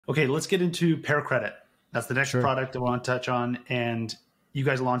Okay, let's get into Pear Credit. That's the next Sure. product I want to touch on. And you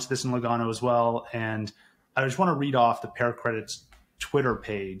guys launched this in Lugano as well. And I just want to read off the Pear Credit's Twitter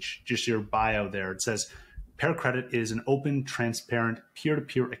page, just your bio there. It says Pear Credit is an open, transparent, peer to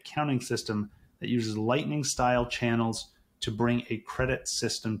peer accounting system that uses Lightning style channels to bring a credit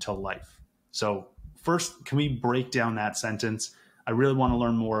system to life. So, first, can we break down that sentence? I really want to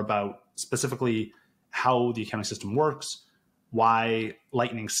learn more about specifically how the accounting system works, why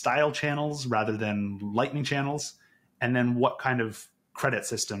Lightning style channels rather than Lightning channels, and then what kind of credit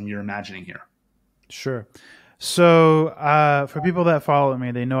system you're imagining here. Sure. So for people that follow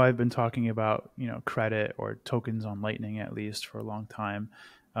me, they know I've been talking about credit or tokens on Lightning at least for a long time.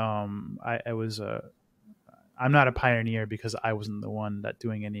 I was I'm not a pioneer because I wasn't the one that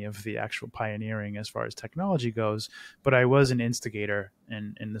doing any of the actual pioneering as far as technology goes, but I was an instigator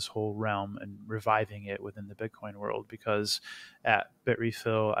in this whole realm and reviving it within the Bitcoin world because at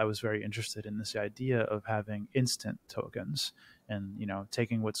Bitrefill I was very interested in this idea of having instant tokens and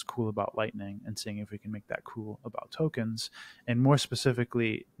taking what's cool about Lightning and seeing if we can make that cool about tokens, and more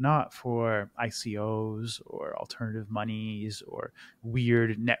specifically not for ICOs or alternative monies or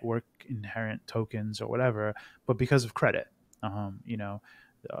weird network inherent tokens or whatever, but because of credit. Um, you know,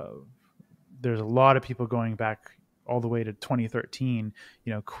 uh, there's a lot of people going back all the way to 2013,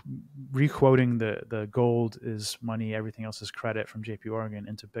 requoting the gold is money, everything else is credit from JP Morgan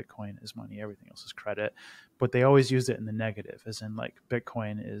into Bitcoin is money, everything else is credit. But they always used it in the negative, as in like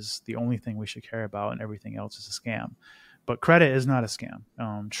Bitcoin is the only thing we should care about and everything else is a scam. But credit is not a scam.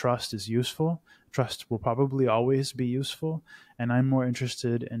 Trust is useful. Trust will probably always be useful. And I'm more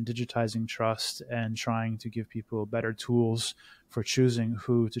interested in digitizing trust and trying to give people better tools for choosing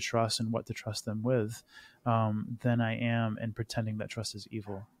who to trust and what to trust them with, than I am in pretending that trust is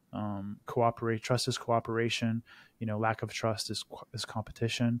evil. Cooperate. Trust is cooperation. Lack of trust is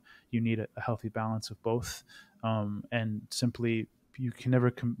competition. You need a healthy balance of both. And simply, you can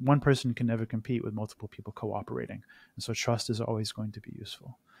never one person can never compete with multiple people cooperating, and so trust is always going to be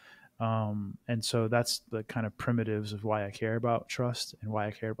useful. And so that's the kind of primitives of why I care about trust and why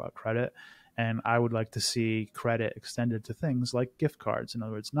I care about credit. And I would like to see credit extended to things like gift cards. In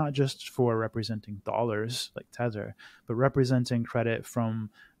other words, not just for representing dollars like Tether, but representing credit from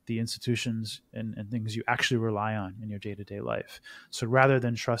the institutions and things you actually rely on in your day-to-day life. So rather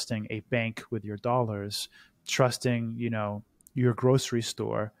than trusting a bank with your dollars, trusting, your grocery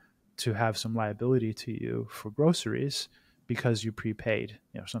store to have some liability to you for groceries because you prepaid,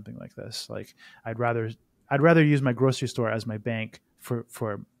 something like this. Like I'd rather use my grocery store as my bank for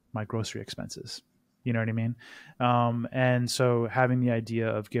my grocery expenses. You know what I mean? And so having the idea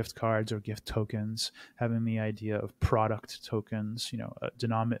of gift cards or gift tokens, having the idea of product tokens,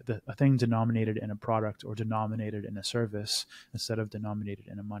 a thing denominated in a product or denominated in a service instead of denominated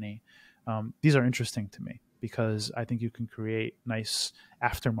in a money. These are interesting to me because I think you can create nice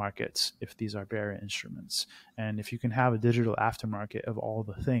aftermarkets if these are bearer instruments. And if you can have a digital aftermarket of all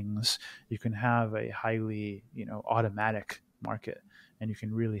the things, you can have a highly, automatic market, and you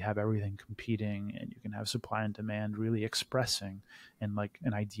can really have everything competing, and you can have supply and demand really expressing in like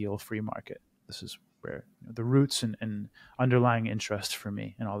an ideal free market. This is where the roots and underlying interest for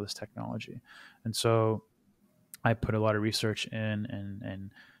me in all this technology. And so I put a lot of research in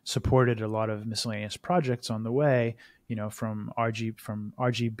and supported a lot of miscellaneous projects on the way, from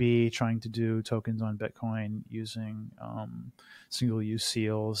RGB trying to do tokens on Bitcoin using single use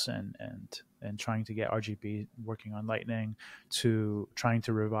seals and trying to get RGB working on Lightning, to trying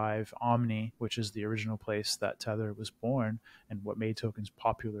to revive Omni, which is the original place that Tether was born and what made tokens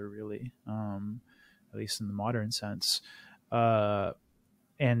popular, really, at least in the modern sense. And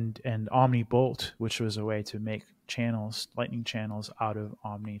Omni Bolt, which was a way to make channels, Lightning channels, out of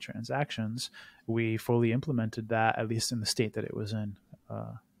Omni transactions. We fully implemented that, at least in the state that it was in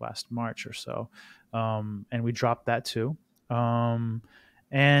last March or so, and we dropped that too. And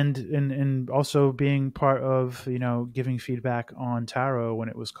also being part of giving feedback on Taro when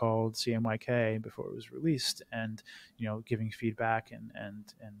it was called CMYK before it was released, and giving feedback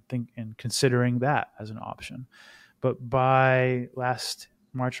and considering that as an option. But by last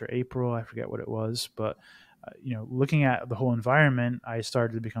March or April, I forget what it was, but looking at the whole environment, I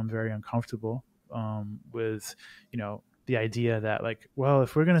started to become very uncomfortable with the idea that, like, well,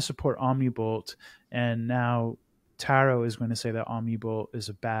 if we're going to support Omnibolt, and now Taro is going to say that Omnibolt is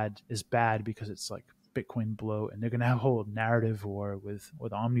bad because it's like Bitcoin bloat, and they're going to have a whole narrative war with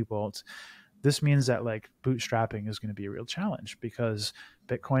Omnibolt. This means that like bootstrapping is going to be a real challenge because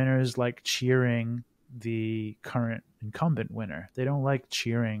Bitcoiners like cheering the current incumbent winner. They don't like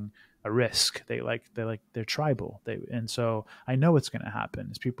cheering a risk. They're tribal. And so I know what's going to happen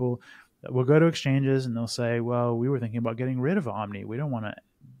is people will go to exchanges and they'll say, well, we were thinking about getting rid of Omni. We don't want to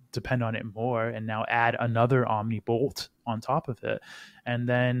depend on it more, and now add another Omni bolt on top of it. And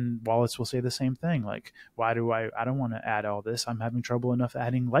then wallets will say the same thing. Like, why do I don't want to add all this. I'm having trouble enough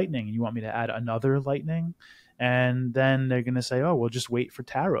adding Lightning. And you want me to add another Lightning? And then they're going to say, oh, well, just wait for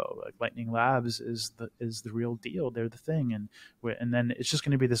Taro. Like Lightning Labs is the real deal. They're the thing. And then it's just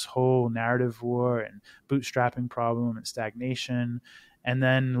going to be this whole narrative war and bootstrapping problem and stagnation. And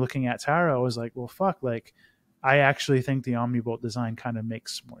then looking at Taro, I was like, well, fuck, like, I actually think the Omnibolt design kind of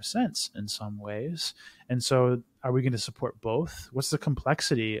makes more sense in some ways. And so are we going to support both? What's the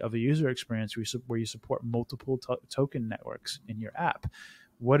complexity of a user experience where you support multiple token networks in your app?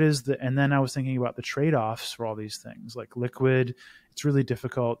 And then I was thinking about the trade-offs for all these things. Like Liquid, it's really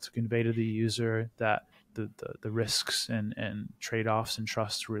difficult to convey to the user that the risks and trade-offs and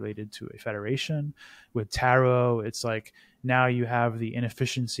trust related to a federation. With Taro, it's like now you have the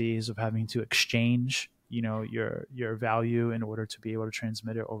inefficiencies of having to exchange your value in order to be able to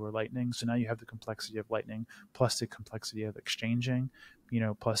transmit it over Lightning. So now you have the complexity of Lightning plus the complexity of exchanging,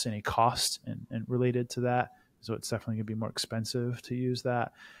 plus any cost and related to that. So it's definitely going to be more expensive to use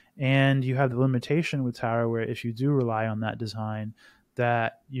that. And you have the limitation with Taro where if you do rely on that design,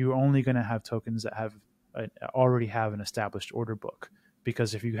 that you're only going to have tokens that already have an established order book.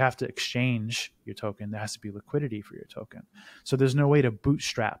 Because if you have to exchange your token, there has to be liquidity for your token. So there's no way to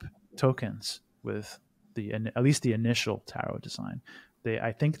bootstrap tokens with at least the initial Taro design.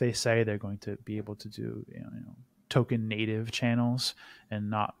 I think they say they're going to be able to do token native channels and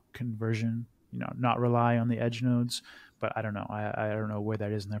not conversion, not rely on the edge nodes. But I don't know. I don't know where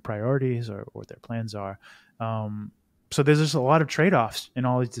that is in their priorities or what their plans are. So there's just a lot of trade-offs in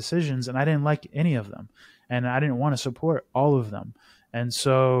all these decisions, and I didn't like any of them, and I didn't want to support all of them. And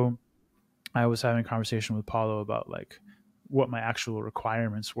so I was having a conversation with Paulo about like what my actual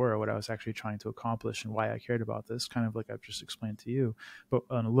requirements were, what I was actually trying to accomplish, and why I cared about this, kind of like I've just explained to you, but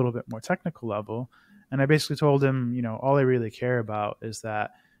on a little bit more technical level. And I basically told him, all I really care about is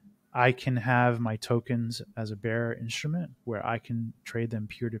that I can have my tokens as a bearer instrument where I can trade them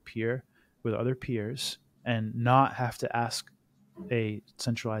peer-to-peer with other peers and not have to ask a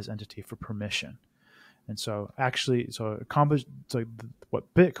centralized entity for permission. And so what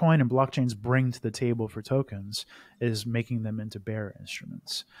Bitcoin and blockchains bring to the table for tokens is making them into bearer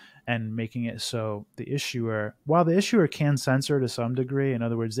instruments and making it so while the issuer can censor to some degree, in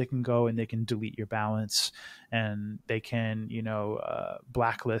other words, they can go and they can delete your balance and they can,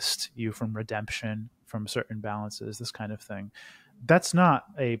 blacklist you from redemption from certain balances, this kind of thing. That's not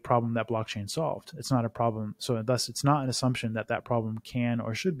a problem that blockchain solved. It's not a problem. So thus it's not an assumption that problem can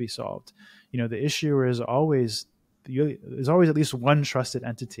or should be solved. The issuer is always at least one trusted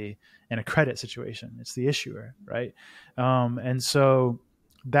entity in a credit situation. It's the issuer, right? And so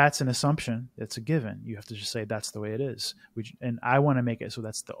that's an assumption. It's a given. You have to just say that's the way it is. And I want to make it so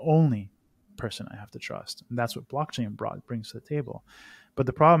that's the only person I have to trust. And that's what blockchain brings to the table. But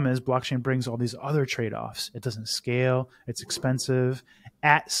the problem is blockchain brings all these other trade-offs. It doesn't scale. It's expensive.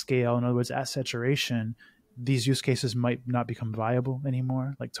 At scale, in other words, at saturation, these use cases might not become viable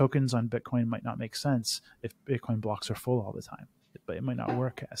anymore. Like tokens on Bitcoin might not make sense if Bitcoin blocks are full all the time, but it might not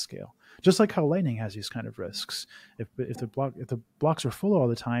work at scale. Just like how Lightning has these kind of risks. If the blocks are full all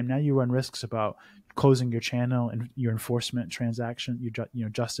the time, now you run risks about closing your channel and your enforcement transaction, your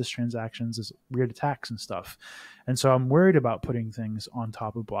justice transactions, is weird attacks and stuff. And so I'm worried about putting things on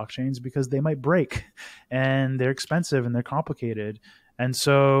top of blockchains because they might break and they're expensive and they're complicated. And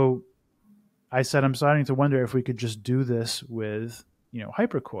so I said, I'm starting to wonder if we could just do this with,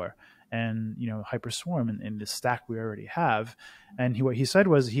 Hypercore and, Hyperswarm and the stack we already have. And what he said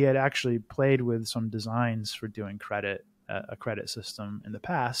was he had actually played with some designs for doing a credit system in the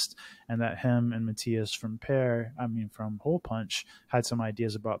past, and that him and Matthias from from Holepunch had some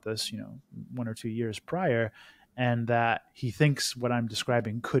ideas about this, 1 or 2 years prior, and that he thinks what I'm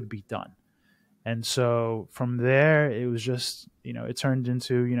describing could be done. And so from there, it was just, it turned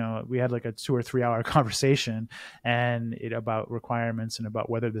into, we had like a 2 or 3 hour conversation about requirements and about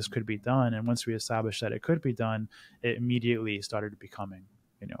whether this could be done. And once we established that it could be done, it immediately started becoming,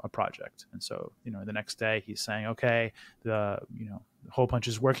 a project. And so, the next day he's saying, okay, Holepunch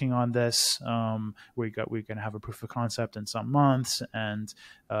is working on this. We're going to have a proof of concept in some months. And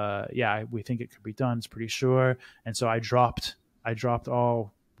we think it could be done. It's pretty sure. And so I dropped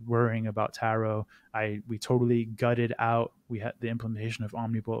all worrying about Taro. We totally gutted out. We had the implementation of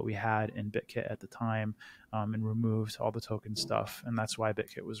Omnibolt we had in Bitkit at the time, and removed all the token stuff. And that's why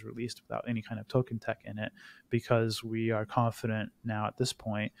Bitkit was released without any kind of token tech in it, because we are confident now at this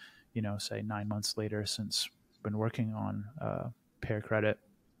point, you know, say 9 months later since been working on Pear Credit,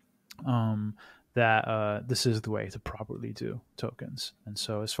 that this is the way to properly do tokens. And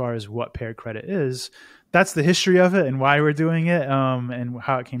so as far as what Pear Credit is, that's the history of it and why we're doing it, and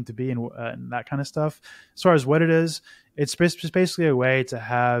how it came to be, and that kind of stuff. As far as what it is, it's basically a way to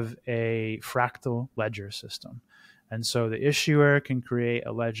have a fractal ledger system. And so the issuer can create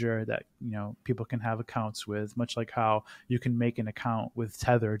a ledger that, you know, people can have accounts with, much like how you can make an account with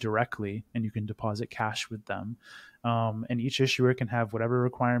Tether directly and you can deposit cash with them. And each issuer can have whatever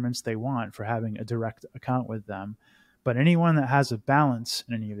requirements they want for having a direct account with them. But anyone that has a balance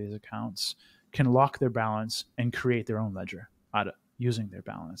in any of these accounts can lock their balance and create their own ledger out of using their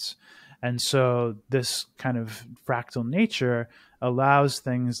balance. And so this kind of fractal nature allows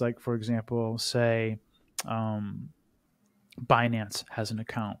things like, for example, say, Binance has an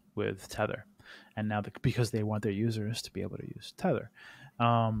account with Tether, and now because they want their users to be able to use Tether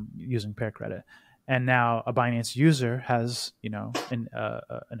using Pear Credit, and now a Binance user has, you know, an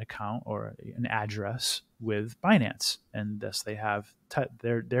account or an address with Binance, and thus they have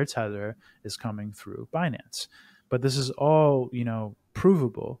their Tether is coming through Binance. But this is all, you know,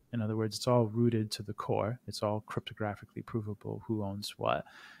 provable. In other words, it's all rooted to the core. It's all cryptographically provable who owns what.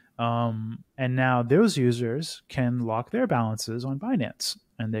 And now those users can lock their balances on Binance,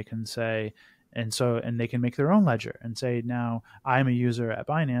 and they can say, and they can make their own ledger and say, now I'm a user at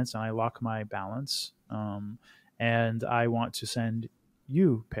Binance and I lock my balance, and I want to send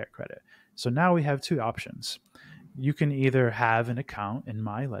you Pear Credit. So now we have two options. You can either have an account in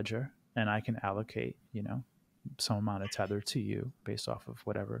my ledger and I can allocate, you know, some amount of Tether to you based off of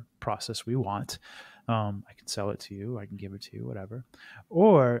whatever process we want. I can sell it to you, I can give it to you, whatever.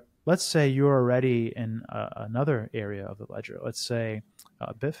 Or let's say you're already in another area of the ledger. Let's say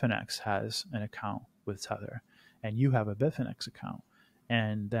Bitfinex has an account with Tether and you have a Bitfinex account,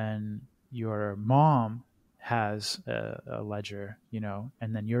 and then your mom has a ledger, you know,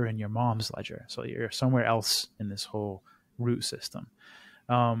 and then you're in your mom's ledger. So you're somewhere else in this whole root system.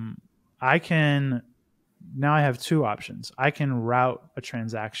 Now I have two options. I can route a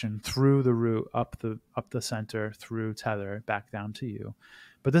transaction through the root up the center through Tether back down to you.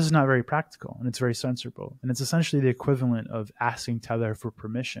 But this is not very practical, and it's very censorable. And it's essentially the equivalent of asking Tether for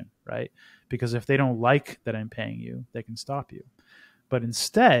permission, right? Because if they don't like that I'm paying you, they can stop you. But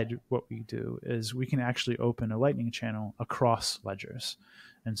instead, what we do is we can actually open a Lightning channel across ledgers.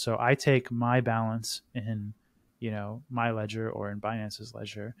 And so I take my balance in, you know, my ledger or in Binance's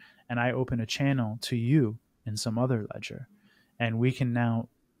ledger, and I open a channel to you in some other ledger. And we can now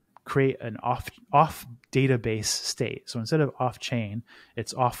create an off database state. So instead of off chain,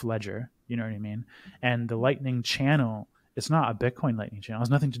 it's off ledger, you know what I mean? And the Lightning channel, it's not a Bitcoin Lightning channel. It has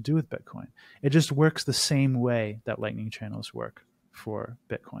nothing to do with Bitcoin. It just works the same way that Lightning channels work for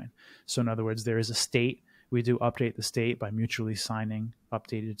Bitcoin. So in other words, there is a state. We do update the state by mutually signing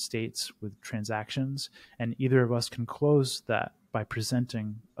updated states with transactions, and either of us can close that by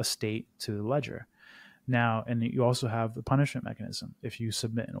presenting a state to the ledger. Now, and you also have the punishment mechanism. If you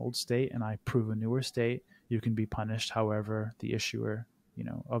submit an old state and I prove a newer state, you can be punished however the issuer, you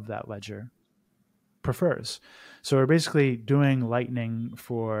know, of that ledger prefers. So we're basically doing Lightning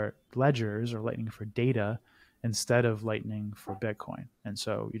for ledgers or Lightning for data instead of Lightning for Bitcoin. And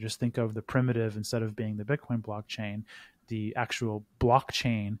so you just think of the primitive, instead of being the Bitcoin blockchain, the actual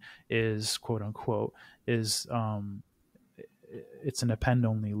blockchain is, quote unquote, is it's an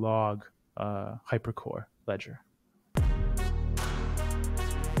append-only log hypercore ledger.